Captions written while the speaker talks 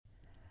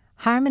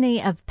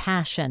Harmony of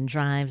Passion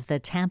drives the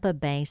Tampa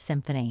Bay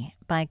Symphony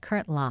by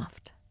Kurt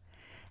Loft.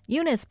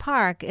 Eunice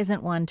Park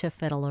isn't one to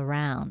fiddle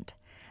around.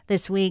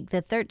 This week,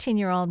 the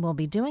 13-year-old will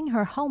be doing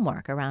her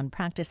homework around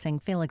practicing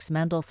Felix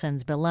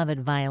Mendelssohn's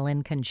beloved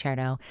violin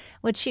concerto,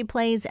 which she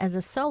plays as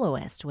a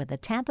soloist with the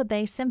Tampa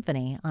Bay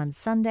Symphony on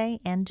Sunday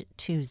and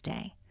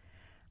Tuesday.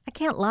 "I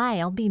can't lie,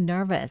 I'll be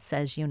nervous,"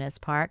 says Eunice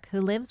Park,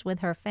 who lives with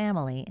her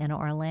family in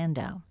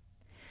Orlando.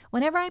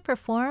 "Whenever I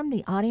perform,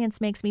 the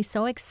audience makes me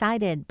so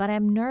excited, but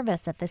I'm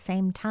nervous at the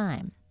same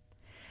time."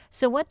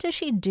 So what does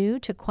she do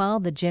to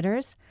quell the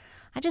jitters?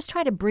 "I just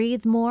try to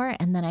breathe more,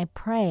 and then I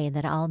pray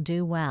that I'll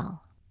do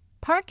well."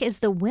 Park is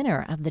the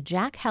winner of the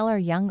Jack Heller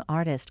Young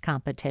Artist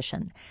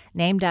Competition,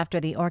 named after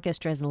the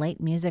orchestra's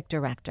late music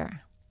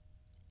director.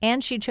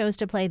 And she chose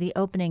to play the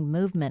opening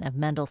movement of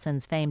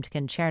Mendelssohn's famed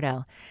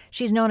concerto.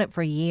 She's known it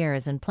for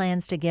years and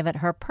plans to give it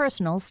her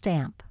personal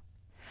stamp.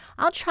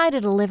 "I'll try to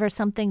deliver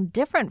something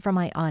different for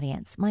my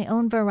audience, my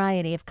own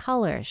variety of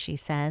colors," she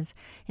says.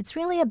 "It's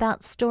really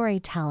about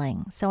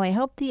storytelling, so I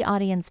hope the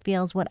audience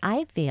feels what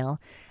I feel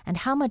and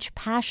how much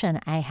passion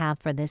I have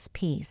for this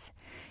piece.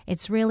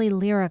 It's really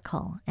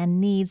lyrical and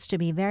needs to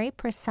be very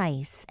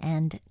precise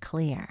and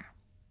clear."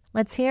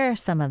 Let's hear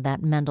some of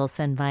that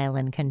Mendelssohn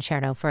Violin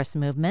Concerto first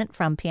movement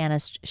from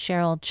pianist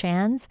Cheryl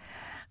Chanz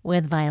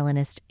with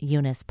violinist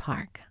Eunice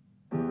Park.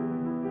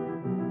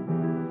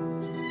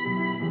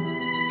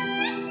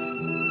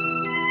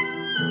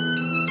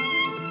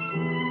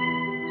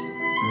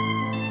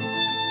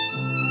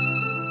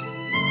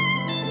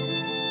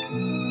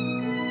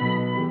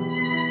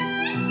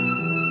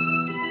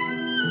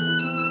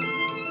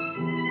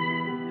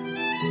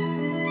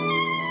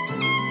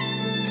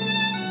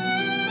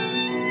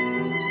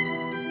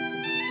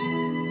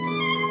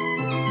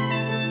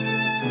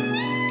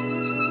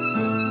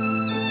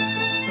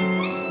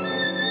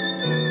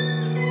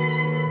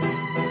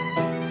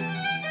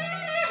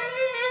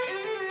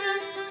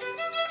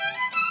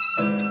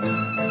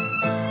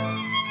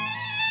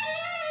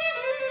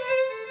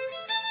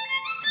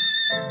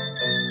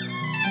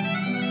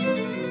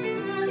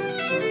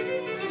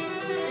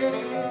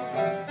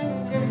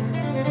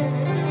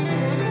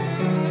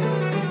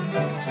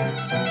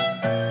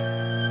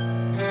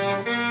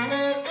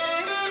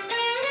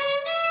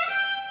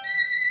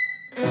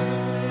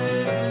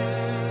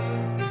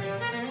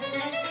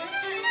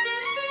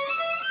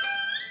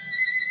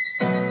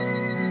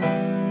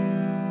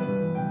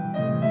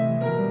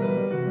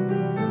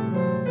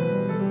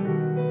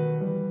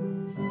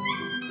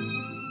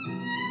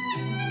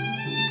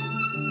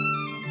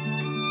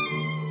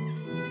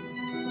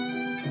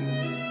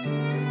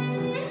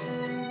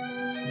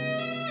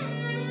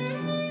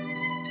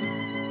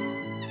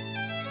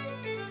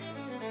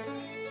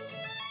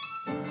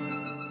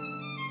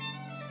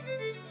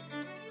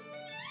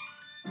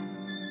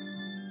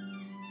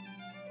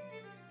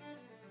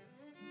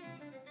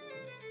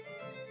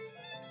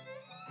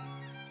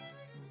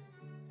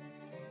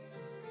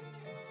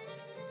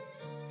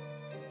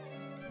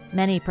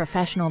 Many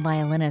professional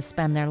violinists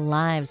spend their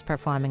lives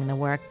performing the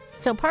work,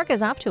 so Park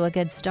is off to a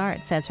good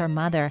start, says her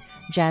mother,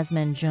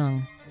 Jasmine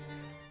Jung.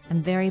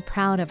 "I'm very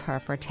proud of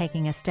her for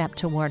taking a step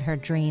toward her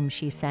dream,"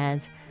 she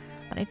says.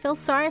 "But I feel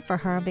sorry for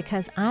her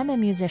because I'm a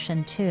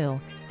musician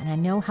too, and I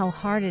know how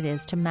hard it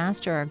is to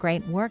master a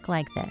great work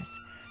like this.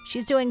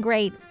 She's doing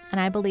great, and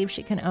I believe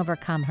she can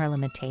overcome her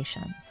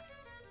limitations."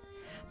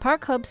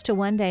 Park hopes to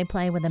one day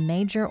play with a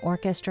major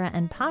orchestra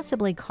and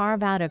possibly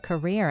carve out a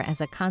career as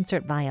a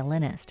concert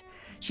violinist.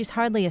 She's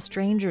hardly a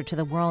stranger to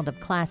the world of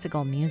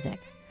classical music.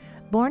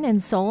 Born in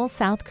Seoul,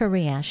 South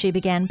Korea, she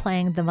began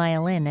playing the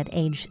violin at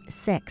age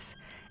 6,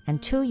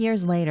 and 2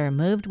 years later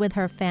moved with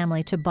her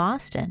family to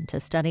Boston to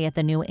study at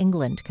the New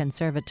England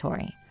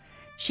Conservatory.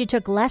 She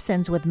took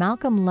lessons with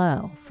Malcolm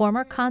Lowe,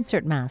 former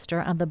concertmaster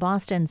of the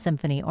Boston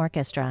Symphony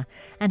Orchestra,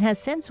 and has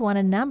since won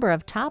a number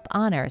of top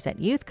honors at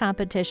youth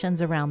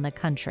competitions around the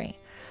country.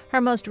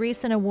 Her most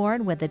recent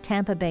award with the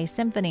Tampa Bay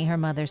Symphony, her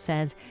mother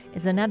says,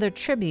 is another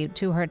tribute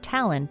to her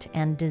talent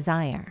and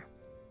desire.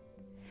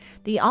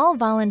 The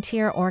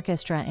all-volunteer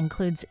orchestra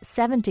includes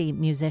 70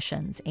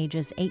 musicians,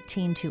 ages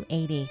 18 to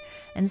 80,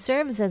 and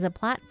serves as a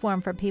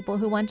platform for people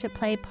who want to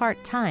play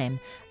part-time,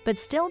 but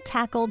still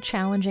tackle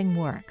challenging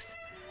works.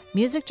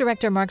 Music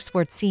director Mark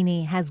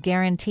Sforzini has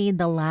guaranteed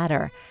the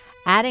latter,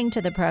 adding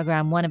to the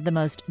program one of the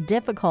most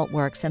difficult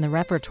works in the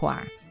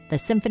repertoire, the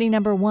Symphony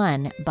No.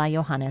 1 by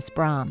Johannes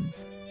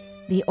Brahms.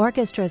 The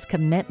orchestra's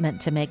commitment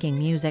to making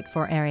music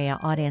for area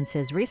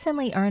audiences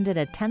recently earned it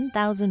a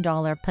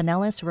 $10,000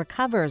 Pinellas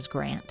Recovers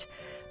grant,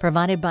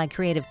 provided by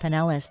Creative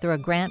Pinellas through a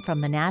grant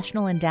from the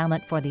National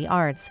Endowment for the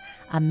Arts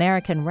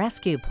American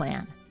Rescue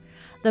Plan.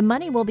 The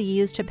money will be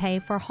used to pay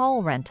for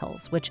hall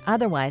rentals, which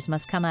otherwise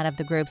must come out of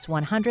the group's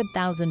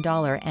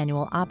 $100,000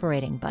 annual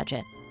operating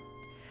budget.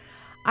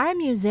 Our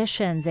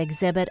musicians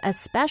exhibit a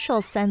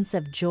special sense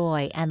of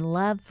joy and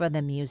love for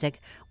the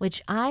music,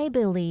 which I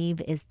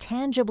believe is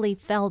tangibly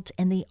felt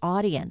in the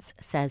audience,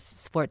 says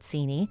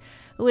Sforzini,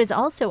 who is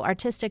also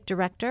artistic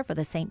director for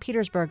the St.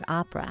 Petersburg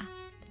Opera.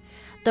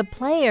 The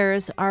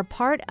players are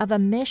part of a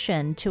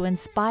mission to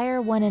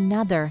inspire one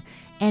another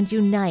and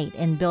unite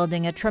in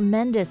building a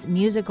tremendous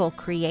musical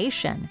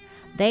creation.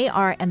 They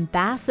are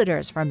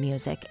ambassadors for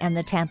music in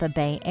the Tampa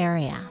Bay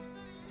area.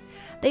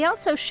 They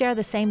also share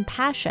the same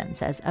passion,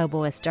 says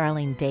oboist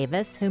Darlene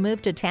Davis, who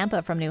moved to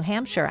Tampa from New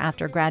Hampshire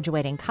after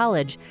graduating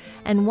college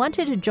and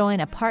wanted to join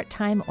a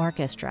part-time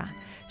orchestra.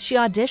 She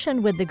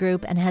auditioned with the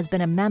group and has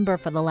been a member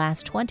for the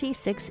last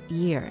 26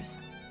 years.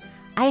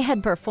 I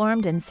had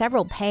performed in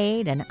several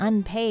paid and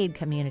unpaid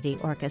community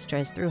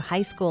orchestras through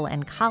high school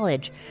and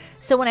college,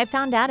 so when I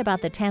found out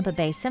about the Tampa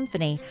Bay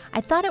Symphony,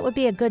 I thought it would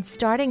be a good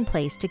starting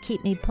place to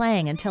keep me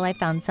playing until I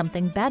found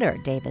something better,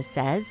 Davis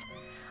says.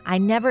 I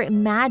never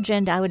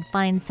imagined I would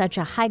find such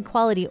a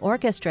high-quality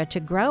orchestra to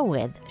grow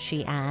with,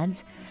 she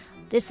adds.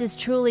 This is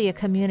truly a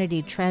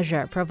community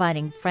treasure,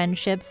 providing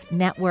friendships,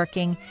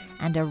 networking,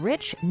 and a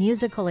rich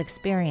musical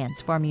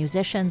experience for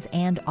musicians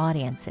and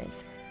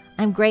audiences.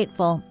 I'm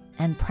grateful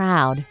and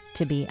proud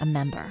to be a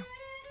member.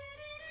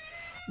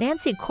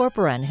 Nancy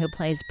Corporan, who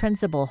plays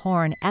principal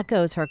horn,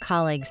 echoes her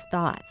colleagues'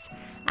 thoughts.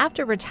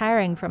 After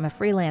retiring from a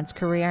freelance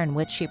career in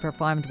which she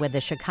performed with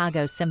the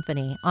Chicago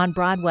Symphony on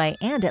Broadway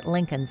and at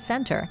Lincoln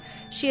Center,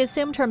 she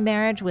assumed her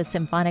marriage with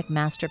symphonic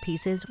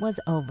masterpieces was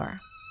over.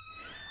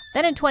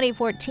 Then in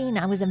 2014,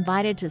 I was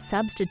invited to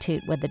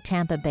substitute with the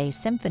Tampa Bay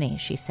Symphony,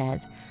 she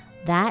says.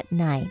 That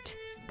night,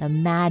 the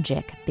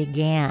magic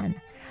began.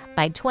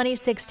 By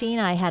 2016,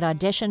 I had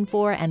auditioned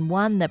for and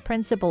won the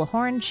principal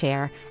horn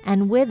chair,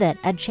 and with it,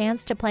 a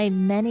chance to play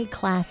many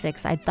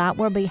classics I thought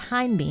were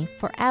behind me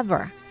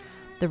forever.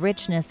 The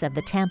richness of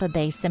the Tampa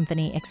Bay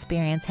Symphony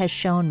experience has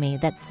shown me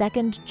that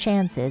second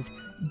chances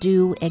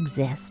do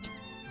exist.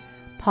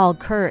 Paul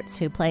Kurtz,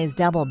 who plays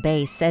double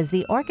bass, says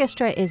the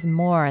orchestra is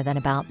more than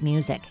about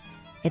music.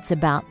 It's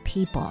about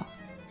people.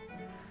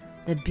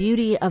 The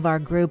beauty of our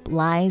group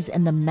lies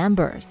in the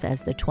members,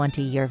 says the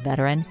 20-year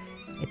veteran.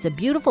 It's a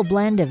beautiful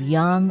blend of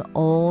young,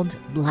 old,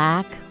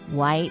 black,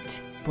 white,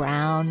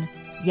 brown,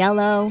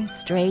 yellow,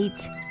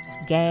 straight,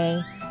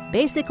 gay,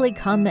 basically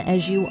come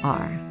as you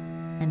are.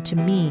 And to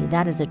me,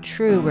 that is a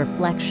true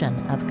reflection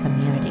of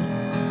community.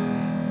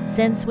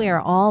 Since we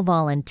are all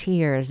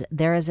volunteers,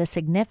 there is a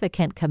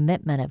significant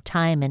commitment of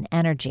time and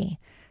energy,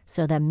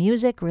 so the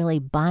music really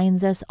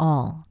binds us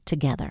all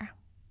together.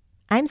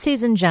 I'm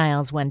Susan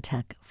Giles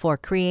Wendtuck for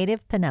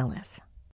Creative Pinellas.